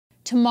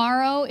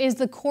Tomorrow is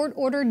the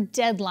court-ordered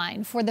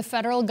deadline for the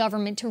federal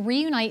government to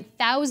reunite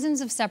thousands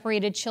of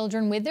separated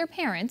children with their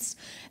parents.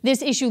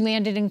 This issue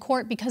landed in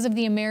court because of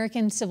the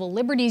American Civil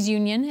Liberties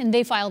Union, and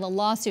they filed a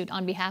lawsuit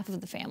on behalf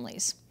of the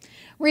families.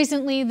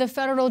 Recently, the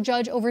federal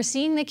judge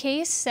overseeing the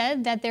case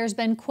said that there's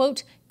been,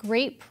 quote,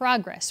 great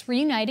progress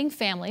reuniting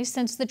families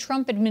since the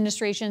Trump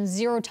administration's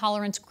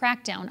zero-tolerance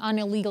crackdown on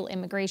illegal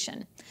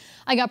immigration.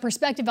 I got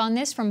perspective on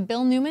this from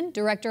Bill Newman,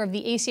 director of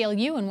the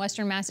ACLU in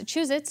Western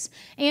Massachusetts,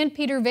 and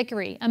Peter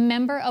Vickery, a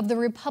member of the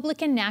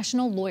Republican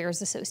National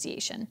Lawyers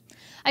Association.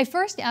 I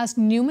first asked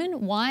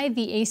Newman why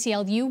the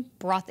ACLU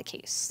brought the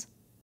case.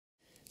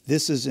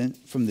 This is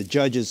from the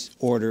judge's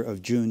order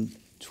of June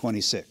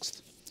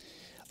 26th.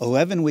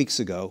 11 weeks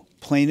ago,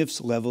 plaintiffs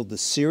leveled the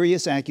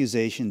serious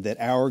accusation that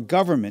our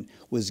government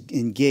was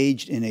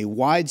engaged in a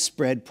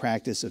widespread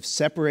practice of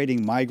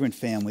separating migrant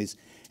families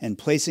and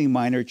placing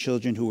minor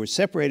children who were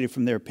separated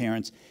from their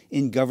parents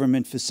in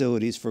government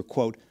facilities for,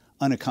 quote,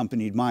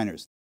 unaccompanied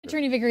minors.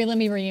 Attorney Vickery, let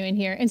me bring you in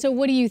here. And so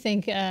what do you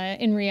think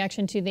in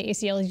reaction to the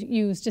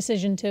ACLU's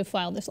decision to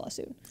file this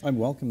lawsuit? I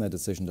welcome their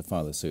decision to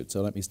file the suit.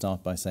 So let me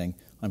start by saying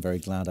I'm very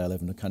glad I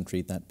live in a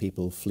country that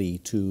people flee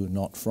to,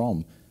 not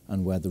from,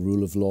 and where the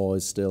rule of law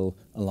is still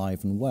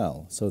alive and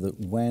well, so that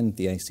when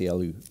the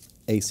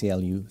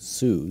ACLU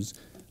sues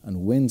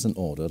and wins an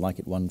order like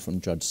it won from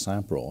Judge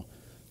Sabro,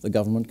 the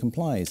government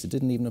complies. It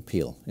didn't even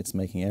appeal. It's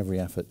making every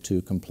effort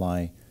to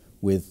comply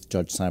with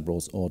Judge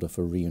Sabro's order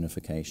for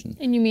reunification.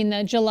 And you mean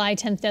the July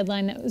 10th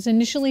deadline that was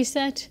initially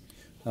set?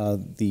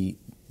 The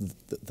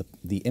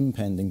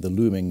impending, the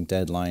looming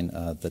deadline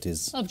that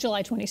is... Of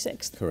July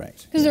 26th.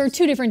 Correct. Because there are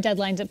two different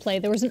deadlines at play.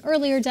 There was an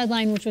earlier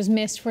deadline which was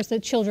missed for the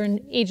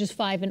children ages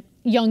 5 and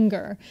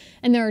younger.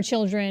 And there are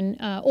children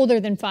older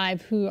than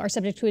 5 who are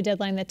subject to a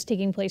deadline that's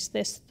taking place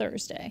this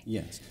Thursday.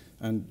 Yes.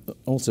 And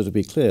also to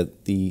be clear,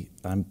 the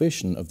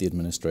ambition of the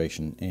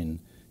administration in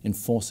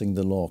enforcing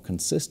the law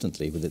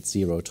consistently with its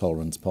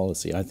zero-tolerance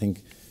policy, I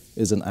think,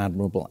 is an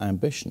admirable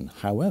ambition.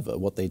 However,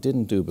 what they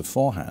didn't do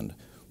beforehand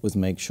was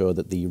make sure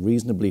that the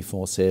reasonably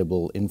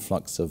foreseeable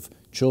influx of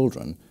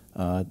children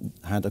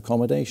had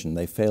accommodation.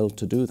 They failed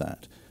to do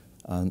that.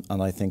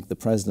 And I think the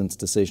President's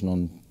decision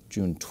on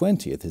June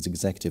 20th, his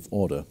executive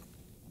order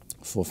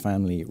for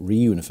family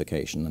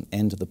reunification, and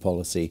end to the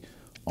policy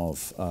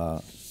of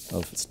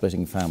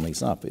splitting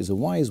families up, is a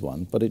wise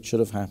one, but it should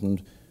have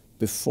happened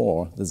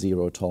before the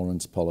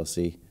zero-tolerance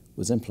policy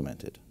was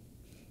implemented.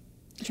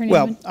 Attorney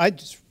Well, Newman? I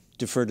just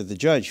defer to the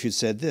judge who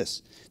said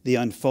this. The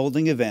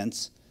unfolding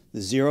events,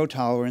 the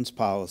zero-tolerance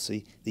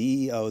policy,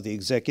 the EEO, the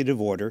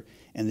executive order,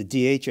 and the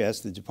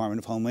DHS, the Department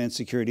of Homeland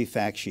Security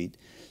fact sheet,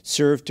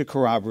 serve to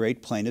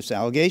corroborate plaintiffs'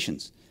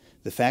 allegations.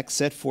 The facts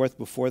set forth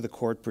before the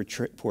court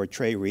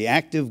portray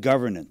reactive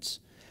governance,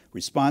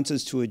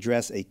 responses to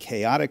address a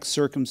chaotic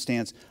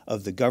circumstance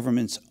of the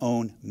government's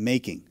own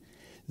making.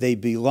 They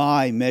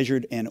belie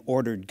measured and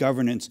ordered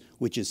governance,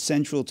 which is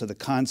central to the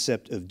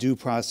concept of due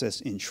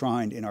process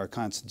enshrined in our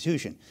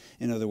Constitution.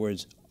 In other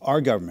words, our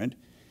government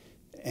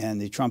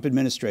and the Trump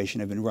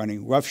administration have been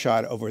running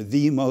roughshod over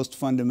the most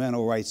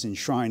fundamental rights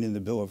enshrined in the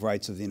Bill of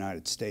Rights of the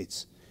United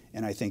States.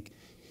 And I think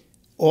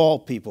all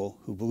people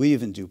who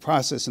believe in due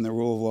process and the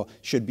rule of law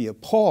should be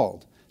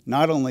appalled,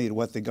 not only at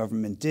what the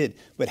government did,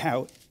 but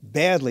how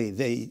badly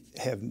they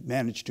have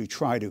managed to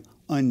try to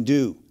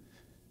undo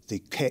the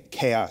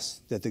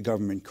chaos that the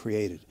government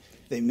created.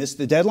 They missed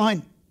the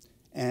deadline,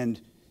 and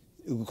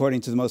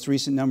according to the most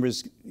recent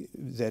numbers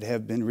that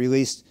have been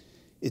released,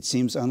 it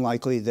seems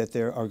unlikely that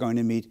they are going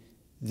to meet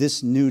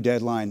this new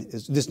deadline.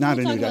 Is this not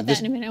a new deadline? We'll talk about that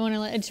in a minute. I want to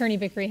let Attorney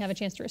Vickery have a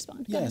chance to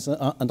respond. Yes,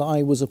 and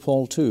I was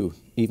appalled too,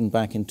 even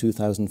back in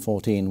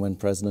 2014 when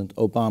President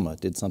Obama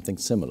did something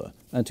similar.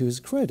 And to his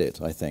credit,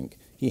 I think,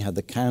 he had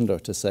the candor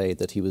to say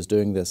that he was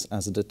doing this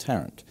as a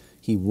deterrent.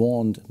 He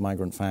warned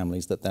migrant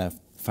families that their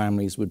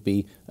families would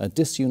be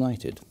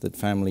disunited, that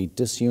family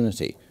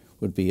disunity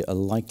would be a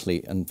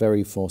likely and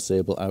very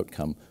foreseeable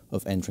outcome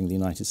of entering the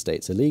United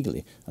States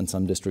illegally. And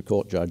some district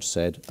court judge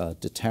said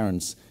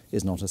deterrence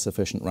is not a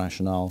sufficient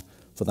rationale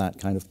for that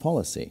kind of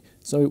policy.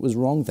 So it was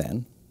wrong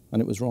then,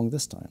 and it was wrong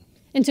this time.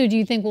 And so do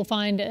you think we'll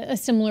find a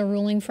similar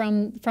ruling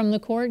from the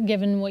court,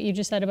 given what you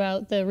just said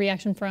about the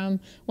reaction from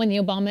when the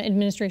Obama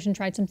administration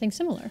tried something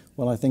similar?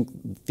 Well, I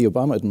think the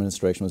Obama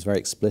administration was very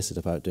explicit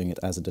about doing it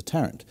as a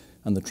deterrent,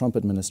 and the Trump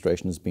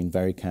administration has been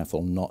very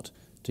careful not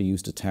to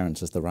use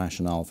deterrence as the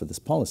rationale for this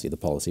policy, the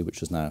policy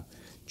which has now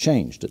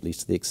changed, at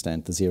least to the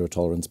extent the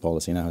zero-tolerance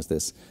policy now has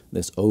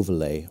this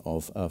overlay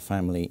of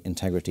family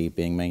integrity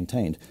being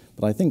maintained.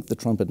 But I think the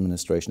Trump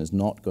administration is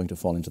not going to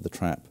fall into the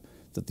trap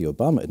that the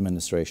Obama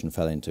administration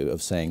fell into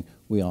of saying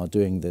we are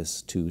doing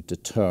this to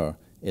deter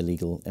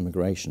illegal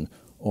immigration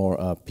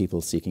or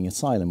people seeking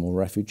asylum or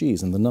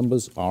refugees. And the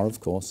numbers are, of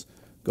course,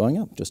 going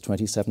up. Just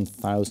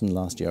 27,000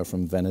 last year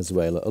from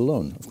Venezuela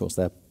alone. Of course,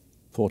 their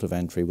port of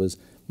entry was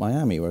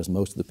Miami, whereas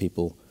most of the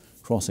people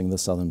crossing the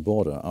southern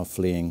border are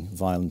fleeing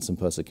violence and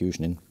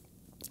persecution in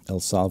El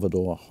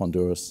Salvador,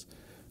 Honduras,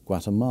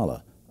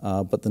 Guatemala.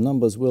 But the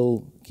numbers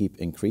will keep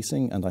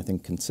increasing, and I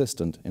think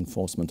consistent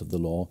enforcement of the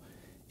law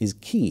is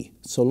key,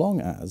 so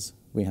long as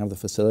we have the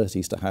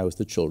facilities to house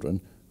the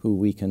children who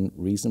we can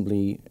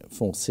reasonably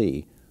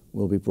foresee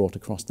will be brought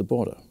across the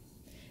border.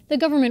 The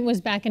government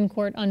was back in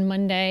court on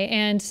Monday,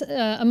 and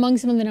among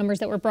some of the numbers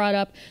that were brought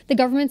up, the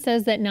government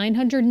says that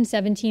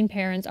 917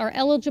 parents are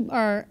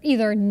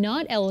either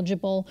not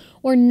eligible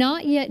or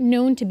not yet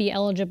known to be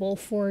eligible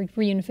for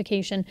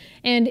reunification.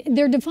 And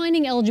they're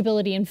defining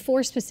eligibility in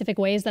 4 specific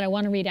ways that I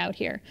want to read out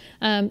here.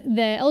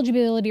 The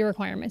eligibility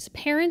requirements: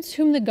 parents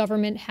whom the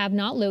government have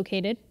not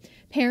located,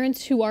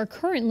 parents who are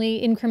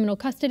currently in criminal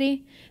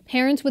custody,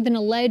 parents with an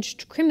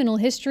alleged criminal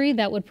history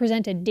that would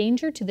present a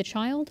danger to the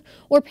child,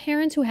 or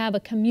parents who have a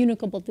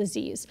communicable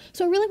disease.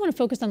 So I really want to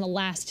focus on the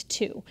last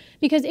 2,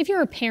 because if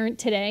you're a parent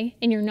today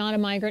and you're not a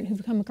migrant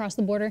who've come across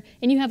the border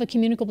and you have a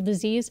communicable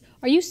disease,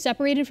 are you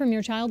separated from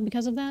your child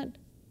because of that?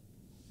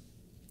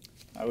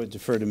 I would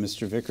defer to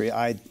Mr. Vickery.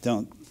 I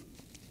don't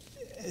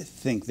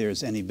think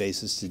there's any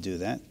basis to do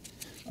that.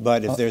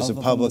 But if there's a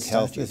public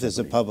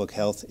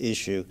health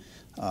issue,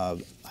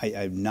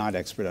 I'm not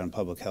expert on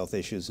public health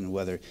issues and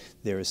whether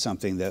there is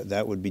something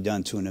that would be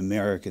done to an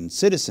American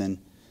citizen,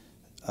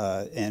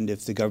 and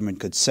if the government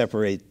could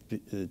separate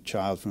the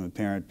child from a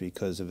parent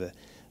because of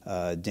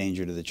a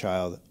danger to the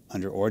child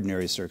under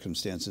ordinary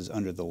circumstances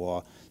under the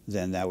law,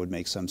 then that would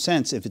make some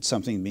sense. If it's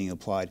something being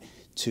applied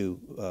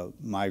to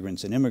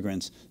migrants and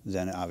immigrants,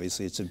 then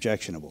obviously it's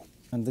objectionable.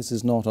 And this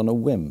is not on a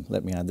whim,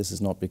 let me add. This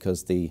is not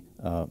because the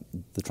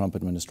Trump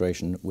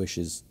administration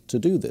wishes to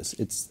do this.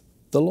 It's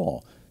the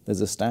law. There's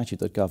a statute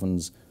that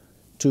governs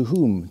to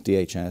whom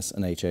DHS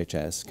and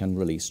HHS can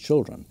release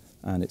children.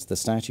 And it's the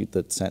statute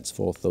that sets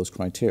forth those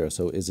criteria.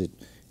 So is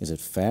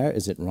it fair?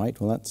 Is it right?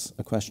 Well, that's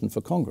a question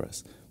for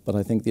Congress. But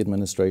I think the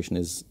administration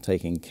is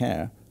taking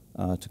care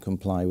to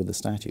comply with the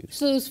statute.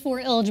 So those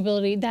 4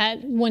 eligibility,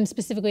 that one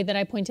specifically that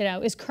I pointed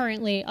out, is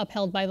currently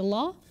upheld by the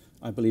law?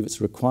 I believe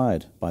it's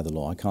required by the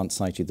law. I can't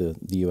cite you the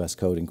US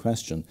code in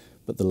question,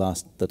 but the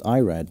last that I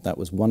read, that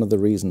was one of the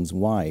reasons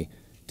why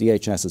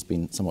DHS has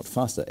been somewhat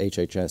faster.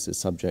 HHS is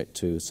subject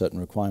to certain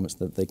requirements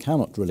that they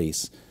cannot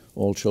release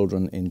all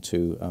children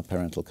into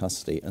parental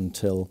custody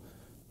until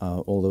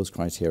all those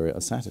criteria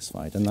are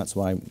satisfied. And that's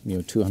why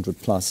 200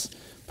 plus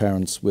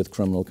parents with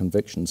criminal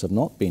convictions have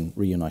not been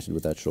reunited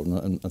with their children,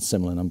 and a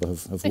similar number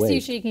have waived. I see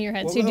you shaking your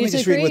head. Well, so let me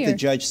just read what the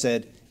judge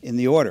said in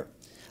the order.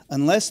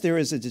 Unless there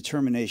is a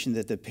determination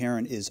that the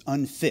parent is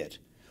unfit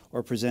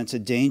or presents a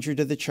danger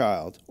to the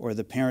child, or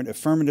the parent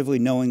affirmatively,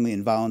 knowingly,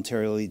 and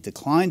voluntarily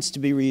declines to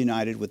be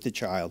reunited with the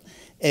child,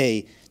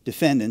 A,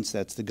 defendants,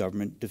 that's the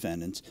government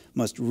defendants,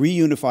 must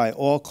reunify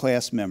all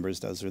class members,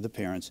 those are the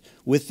parents,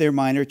 with their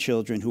minor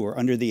children who are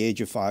under the age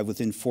of 5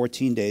 within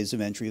 14 days of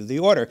entry of the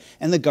order,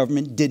 and the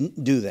government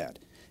didn't do that.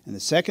 And the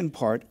second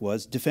part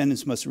was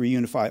defendants must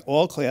reunify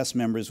all class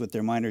members with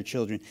their minor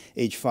children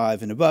age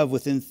 5 and above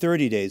within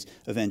 30 days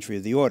of entry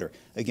of the order.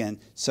 Again,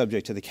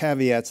 subject to the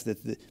caveats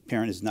that the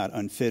parent is not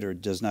unfit or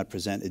does not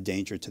present a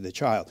danger to the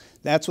child.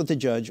 That's what the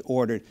judge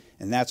ordered,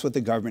 and that's what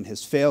the government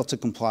has failed to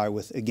comply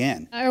with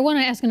again. I want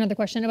to ask another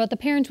question about the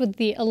parents with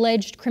the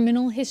alleged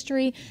criminal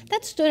history.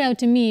 That stood out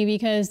to me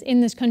because in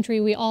this country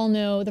we all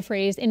know the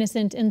phrase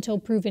innocent until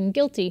proven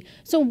guilty.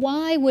 So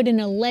why would an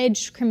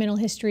alleged criminal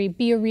history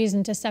be a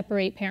reason to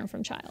separate parent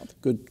from child?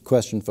 Good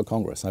question for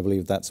Congress. I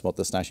believe that's what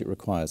the statute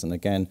requires. And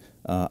again,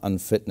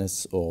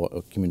 unfitness or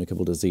a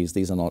communicable disease,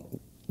 these are not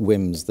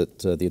whims that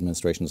the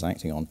administration is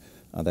acting on.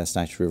 They're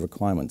statutory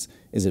requirements.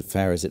 Is it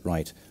fair? Is it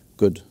right?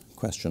 Good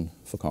question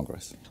for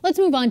Congress. Let's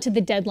move on to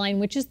the deadline,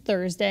 which is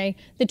Thursday,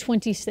 the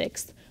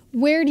 26th.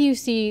 Where do you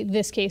see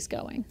this case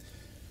going?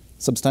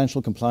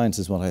 Substantial compliance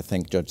is what I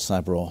think Judge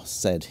Sabro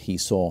said he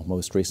saw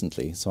most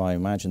recently. So I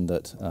imagine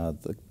that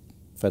the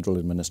federal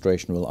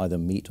administration will either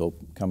meet or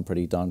come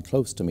pretty darn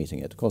close to meeting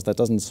it. Of course, that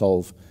doesn't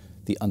solve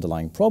the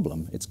underlying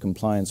problem. It's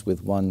compliance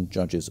with one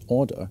judge's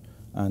order.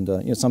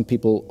 And some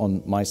people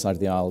on my side of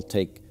the aisle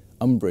take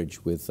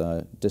umbrage with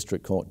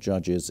district court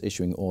judges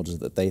issuing orders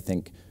that they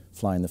think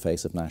fly in the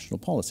face of national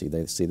policy.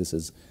 They see this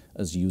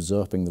as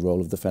usurping the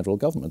role of the federal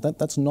government.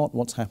 That's not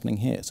what's happening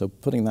here. So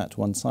putting that to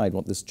one side,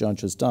 what this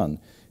judge has done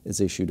is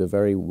issued a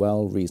very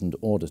well-reasoned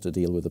order to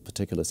deal with a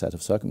particular set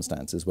of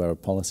circumstances where a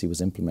policy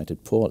was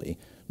implemented poorly,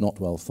 not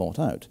well thought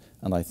out.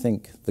 And I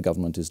think the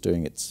government is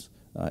doing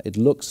it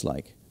looks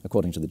like,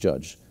 according to the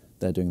judge,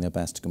 they're doing their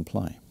best to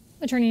comply.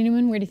 Attorney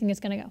Newman, where do you think it's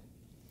going to go?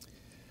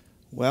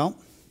 Well,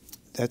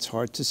 that's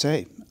hard to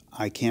say.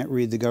 I can't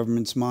read the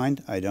government's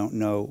mind. I don't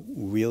know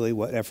really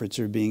what efforts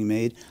are being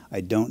made.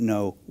 I don't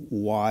know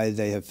why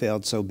they have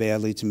failed so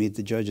badly to meet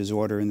the judge's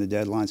order and the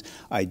deadlines.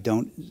 I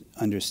don't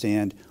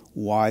understand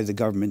why the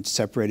government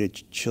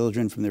separated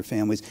children from their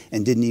families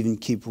and didn't even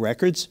keep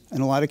records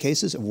in a lot of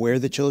cases of where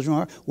the children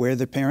are, where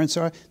the parents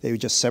are. They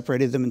just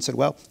separated them and said,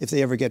 well, if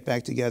they ever get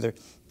back together,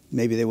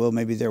 maybe they will,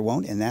 maybe they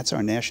won't. And that's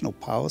our national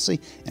policy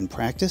and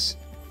practice.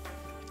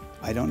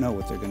 I don't know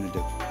what they're going to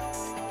do.